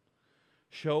sins.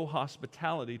 Show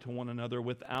hospitality to one another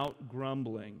without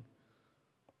grumbling.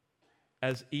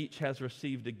 As each has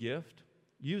received a gift,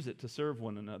 use it to serve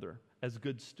one another as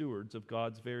good stewards of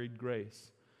God's varied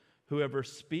grace. Whoever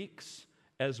speaks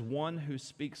as one who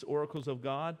speaks oracles of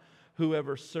God,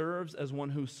 whoever serves as one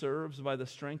who serves by the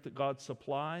strength that God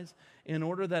supplies, in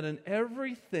order that in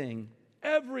everything,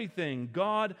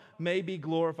 God may be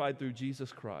glorified through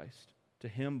Jesus Christ. To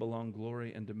him belong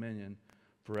glory and dominion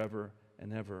forever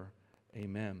and ever.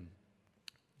 Amen.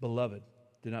 Beloved,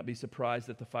 do not be surprised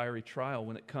at the fiery trial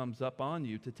when it comes up on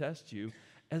you to test you,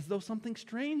 as though something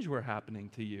strange were happening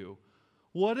to you.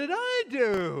 What did I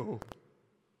do?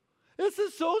 This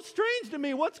is so strange to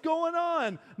me. What's going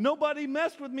on? Nobody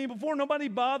messed with me before. Nobody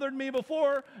bothered me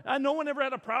before. No one ever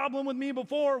had a problem with me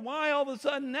before. Why all of a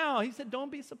sudden now? He said,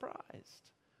 don't be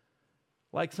surprised.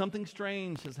 Like something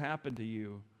strange has happened to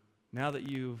you now that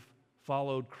you've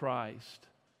followed Christ.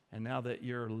 And now that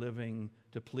you're living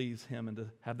to please him and to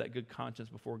have that good conscience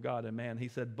before God and man. He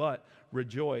said, but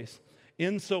rejoice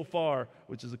insofar,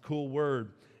 which is a cool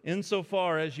word,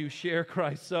 insofar as you share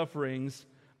Christ's sufferings,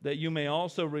 that you may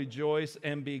also rejoice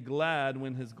and be glad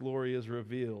when his glory is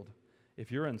revealed.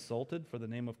 If you're insulted for the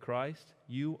name of Christ,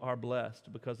 you are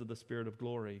blessed because of the Spirit of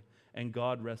glory, and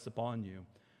God rests upon you.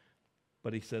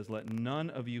 But he says, let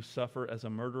none of you suffer as a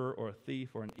murderer or a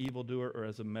thief or an evildoer or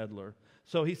as a meddler.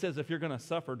 So he says, if you're going to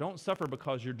suffer, don't suffer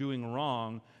because you're doing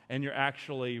wrong and you're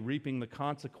actually reaping the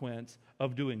consequence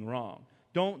of doing wrong.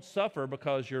 Don't suffer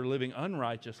because you're living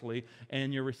unrighteously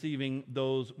and you're receiving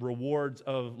those rewards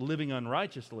of living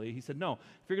unrighteously. He said, no,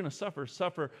 if you're going to suffer,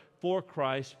 suffer for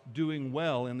Christ, doing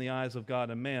well in the eyes of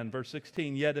God and man. Verse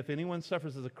 16, yet if anyone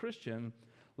suffers as a Christian,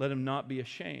 let him not be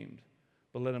ashamed,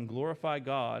 but let him glorify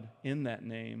God in that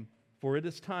name, for it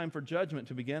is time for judgment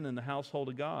to begin in the household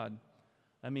of God.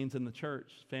 That means in the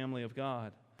church, family of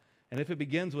God. And if it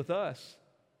begins with us,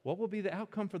 what will be the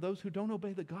outcome for those who don't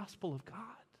obey the gospel of God?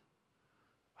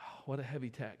 Oh, what a heavy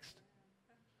text.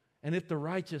 And if the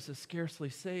righteous is scarcely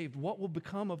saved, what will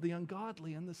become of the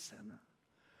ungodly and the sinner?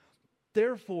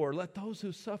 Therefore, let those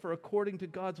who suffer according to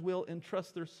God's will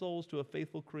entrust their souls to a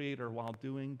faithful Creator while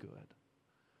doing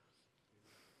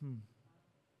good.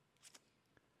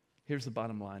 Here's the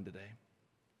bottom line today.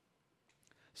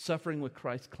 Suffering with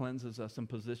Christ cleanses us and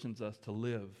positions us to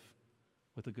live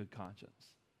with a good conscience.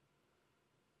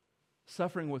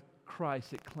 Suffering with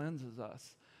Christ, it cleanses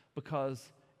us because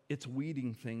it's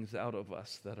weeding things out of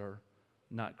us that are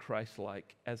not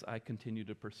Christ-like as I continue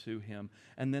to pursue him.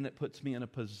 And then it puts me in a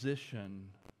position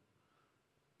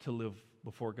to live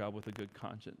before God with a good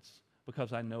conscience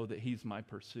because I know that he's my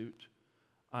pursuit.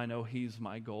 I know he's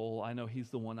my goal. I know he's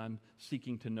the one I'm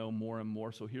seeking to know more and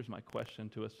more. So here's my question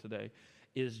to us today.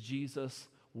 Is Jesus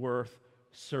worth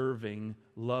serving,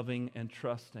 loving, and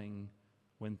trusting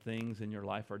when things in your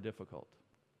life are difficult?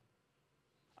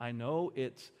 I know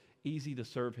it's easy to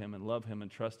serve him and love him and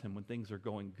trust him when things are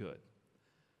going good.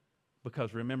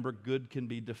 Because remember, good can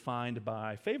be defined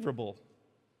by favorable.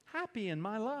 Happy in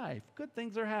my life. Good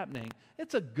things are happening.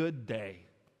 It's a good day.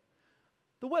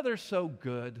 The weather's so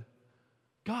good.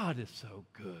 God is so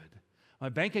good. My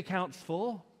bank account's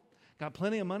full. Got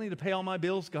plenty of money to pay all my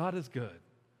bills. God is good.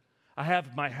 I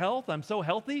have my health. I'm so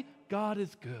healthy. God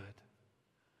is good.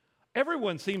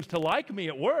 Everyone seems to like me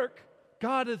at work.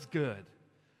 God is good.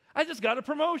 I just got a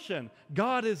promotion.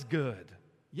 God is good.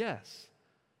 Yes,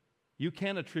 you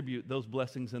can attribute those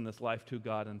blessings in this life to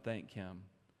God and thank Him.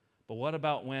 But what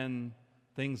about when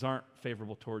things aren't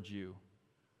favorable towards you?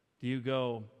 Do you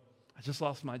go, I just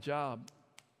lost my job,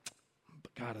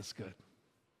 but God is good.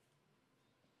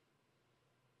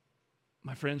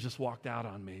 My friends just walked out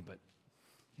on me, but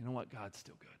you know what? God's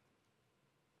still good.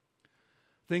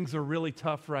 Things are really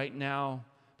tough right now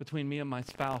between me and my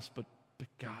spouse, but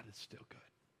God is still good.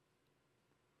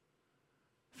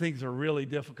 Things are really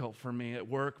difficult for me at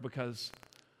work because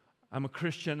I'm a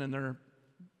Christian and they're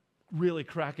really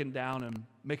cracking down and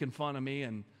making fun of me,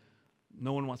 and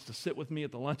no one wants to sit with me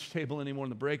at the lunch table anymore in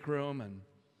the break room, and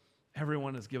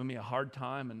everyone is giving me a hard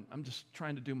time, and I'm just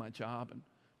trying to do my job and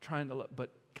trying to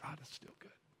but God is still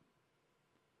good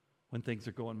when things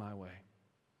are going my way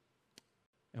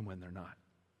and when they're not.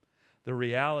 The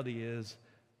reality is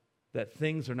that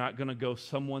things are not going to go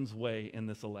someone's way in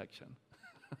this election.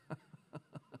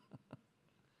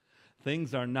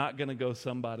 Things are not going to go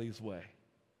somebody's way.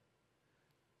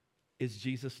 Is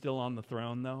Jesus still on the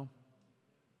throne, though?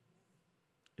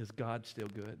 Is God still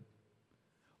good?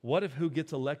 What if who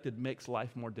gets elected makes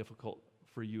life more difficult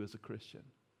for you as a Christian?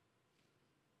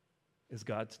 Is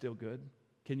God still good?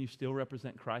 Can you still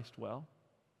represent Christ well?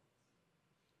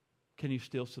 Can you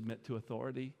still submit to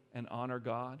authority and honor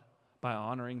God by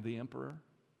honoring the emperor,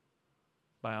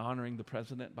 by honoring the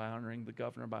president, by honoring the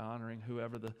governor, by honoring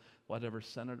whatever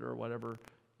senator, whatever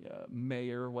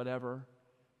mayor, whatever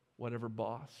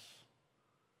boss?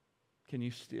 Can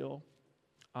you still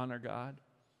honor God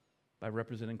by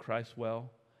representing Christ well?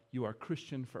 You are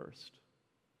Christian first,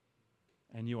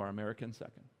 and you are American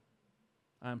second.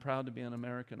 I'm proud to be an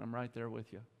American. I'm right there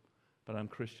with you, but I'm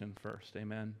Christian first.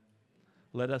 Amen.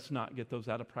 Let us not get those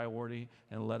out of priority,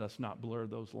 and let us not blur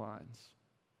those lines.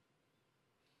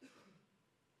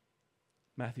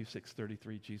 Matthew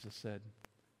 6:33, Jesus said,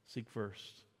 seek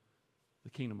first the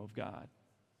kingdom of God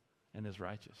and His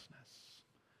righteousness,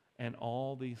 and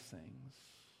all these things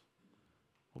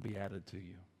will be added to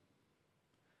you.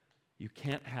 You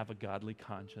can't have a godly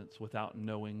conscience without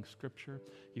knowing Scripture.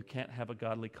 You can't have a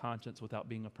godly conscience without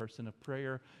being a person of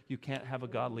prayer. You can't have a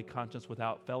godly conscience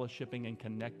without fellowshipping and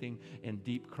connecting in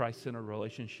deep Christ-centered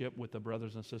relationship with the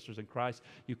brothers and sisters in Christ.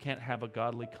 You can't have a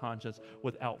godly conscience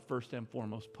without first and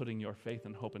foremost putting your faith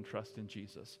and hope and trust in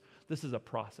Jesus. This is a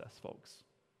process, folks,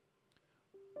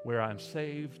 where I'm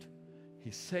saved, He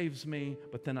saves me,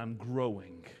 but then I'm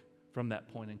growing from that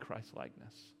point in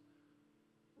Christ-likeness.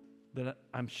 That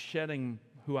I'm shedding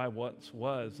who I once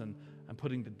was, and I'm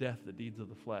putting to death the deeds of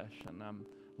the flesh, and I'm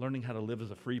learning how to live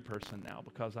as a free person now,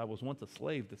 because I was once a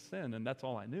slave to sin, and that's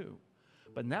all I knew.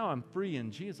 But now I'm free in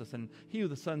Jesus, and He who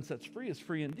the Son sets free is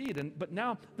free indeed. But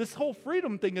now this whole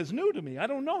freedom thing is new to me. I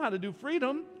don't know how to do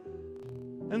freedom.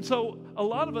 And so a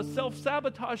lot of us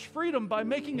self-sabotage freedom by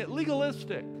making it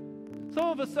legalistic. Some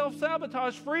of us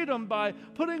self-sabotage freedom by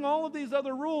putting all of these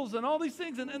other rules and all these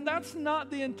things, and that's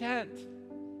not the intent.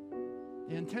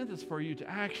 The intent is for you to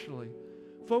actually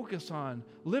focus on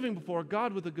living before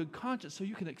God with a good conscience so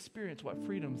you can experience what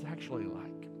freedom is actually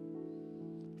like.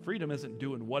 Freedom isn't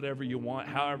doing whatever you want,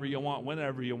 however you want,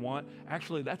 whenever you want.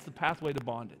 Actually, that's the pathway to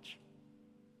bondage.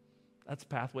 That's the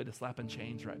pathway to slapping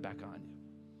chains right back on you.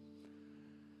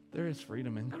 There is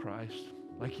freedom in Christ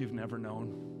like you've never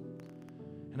known.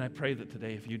 And I pray that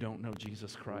today, if you don't know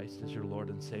Jesus Christ as your Lord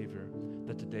and Savior,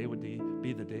 that today would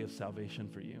be the day of salvation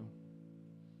for you.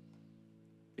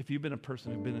 If you've been a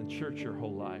person who's been in church your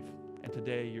whole life, and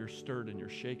today you're stirred and you're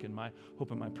shaken, my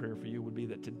hope and my prayer for you would be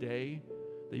that today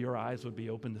that your eyes would be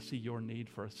open to see your need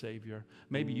for a Savior.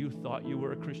 Maybe you thought you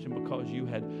were a Christian because you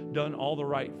had done all the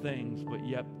right things, but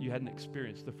yet you hadn't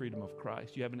experienced the freedom of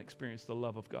Christ. You haven't experienced the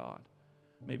love of God.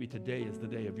 Maybe today is the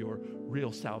day of your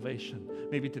real salvation.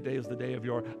 Maybe today is the day of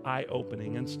your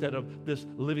eye-opening, instead of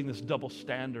living this double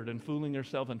standard and fooling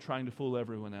yourself and trying to fool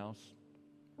everyone else.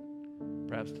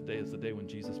 Perhaps today is the day when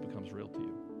Jesus becomes real to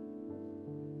you,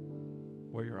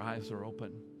 where your eyes are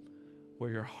open,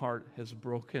 where your heart has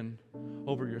broken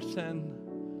over your sin,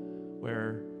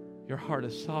 where your heart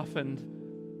is softened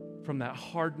from that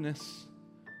hardness,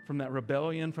 from that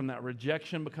rebellion, from that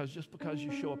rejection, because just because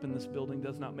you show up in this building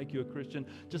does not make you a Christian.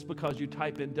 Just because you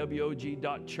type in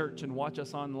wog.church and watch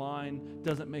us online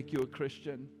doesn't make you a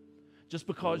Christian. Just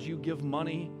because you give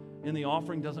money in the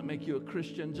offering doesn't make you a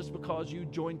Christian. Just because you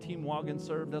join Team Walk and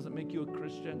Serve doesn't make you a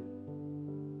Christian.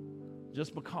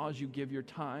 Just because you give your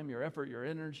time, your effort, your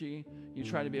energy, you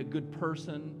try to be a good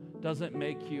person, doesn't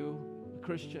make you a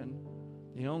Christian.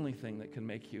 The only thing that can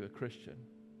make you a Christian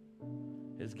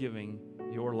is giving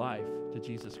your life to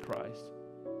Jesus Christ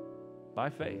by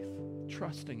faith,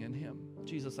 trusting in Him.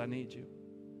 Jesus, I need you.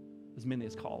 As many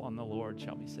as call on the Lord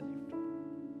shall be saved.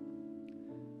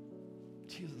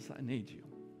 Jesus, I need you.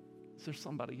 Is there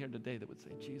somebody here today that would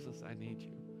say, Jesus, I need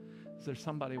you? Is there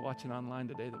somebody watching online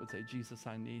today that would say, Jesus,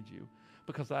 I need you?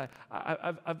 Because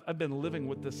I've been living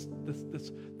with this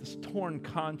torn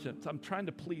conscience. I'm trying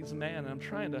to please man, and I'm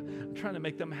trying to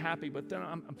make them happy, but then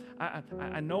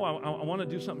I know I want to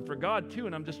do something for God too,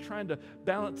 and I'm just trying to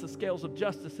balance the scales of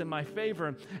justice in my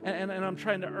favor, and I'm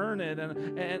trying to earn it,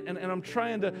 and I'm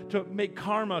trying to make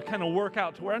karma kind of work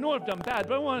out to where I know I've done bad,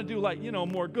 but I want to do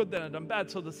more good than I've done bad,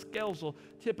 so the scales will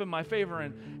tip in my favor,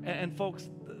 and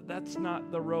folks, that's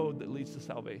not the road that leads to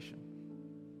salvation.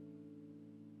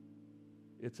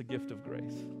 It's a gift of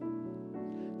grace.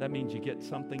 That means you get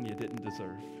something you didn't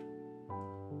deserve.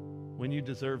 When you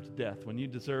deserved death, when you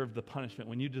deserved the punishment,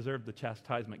 when you deserved the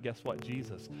chastisement, guess what?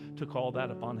 Jesus took all that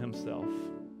upon Himself.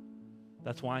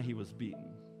 That's why He was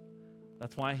beaten.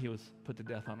 That's why He was put to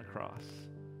death on a cross.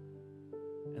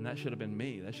 And that should have been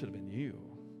me. That should have been you.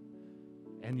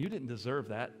 And you didn't deserve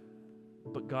that,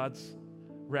 but God's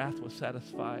wrath was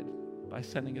satisfied by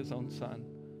sending His own Son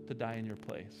to die in your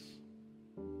place.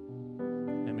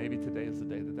 And maybe today is the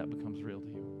day that becomes real to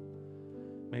you.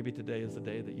 Maybe today is the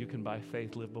day that you can, by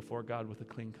faith, live before God with a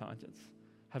clean conscience,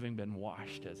 having been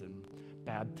washed, as in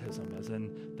baptism, as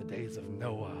in the days of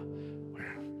Noah,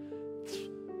 where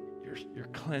you're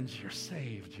cleansed, you're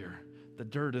saved, the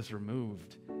dirt is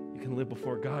removed. You can live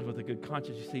before God with a good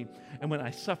conscience, you see. And when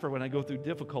I suffer, when I go through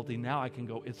difficulty, now I can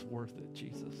go, it's worth it,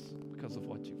 Jesus, because of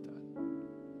what you've done.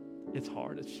 It's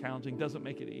hard, it's challenging, doesn't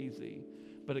make it easy,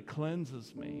 but it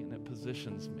cleanses me and it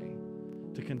positions me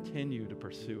to continue to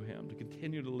pursue Him, to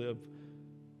continue to live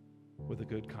with a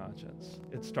good conscience.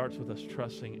 It starts with us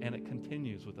trusting, and it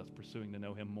continues with us pursuing to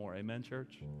know Him more. Amen,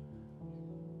 church?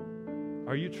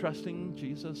 Are you trusting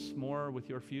Jesus more with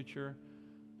your future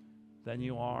than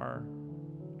you are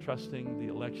trusting the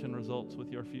election results with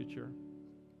your future?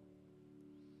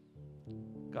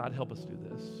 God, help us do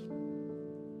this.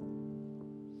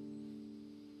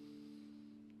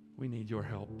 We need your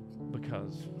help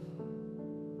because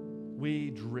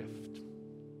we drift.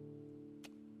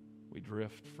 We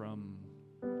drift from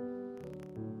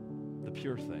the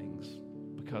pure things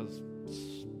because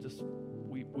just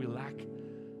we lack,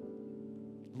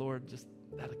 Lord, just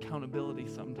that accountability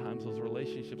sometimes, those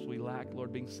relationships we lack,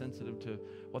 Lord, being sensitive to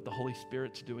what the Holy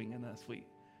Spirit's doing in us.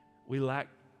 We lack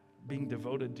being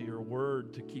devoted to your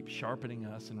word to keep sharpening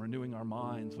us and renewing our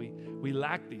minds. We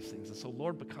lack these things. And so,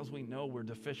 Lord, because we know we're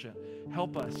deficient,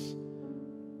 help us,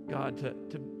 God,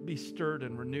 to be stirred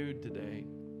and renewed today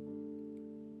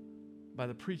by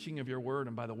the preaching of your word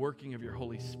and by the working of your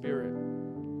Holy Spirit,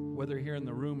 whether here in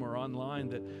the room or online,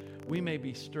 that we may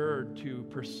be stirred to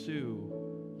pursue,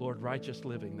 Lord, righteous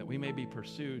living, that we may be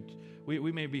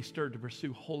we may be stirred to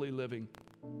pursue holy living.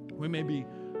 We may be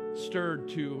stirred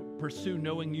to pursue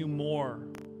knowing you more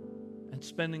and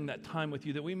spending that time with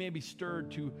you, that we may be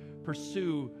stirred to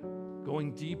pursue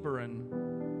going deeper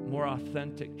and more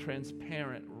authentic,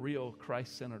 transparent, real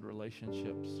Christ-centered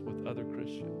relationships with other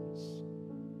Christians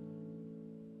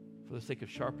for the sake of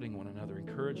sharpening one another,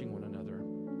 encouraging one another,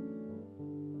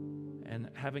 and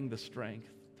having the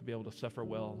strength to be able to suffer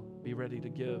well, be ready to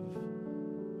give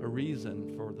a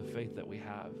reason for the faith that we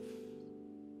have.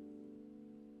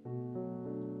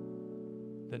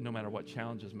 That no matter what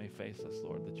challenges may face us,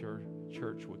 Lord, that your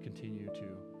church would continue to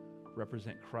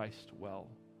represent Christ well,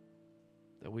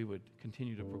 that we would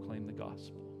continue to proclaim the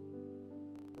gospel.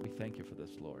 We thank you for this,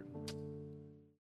 Lord.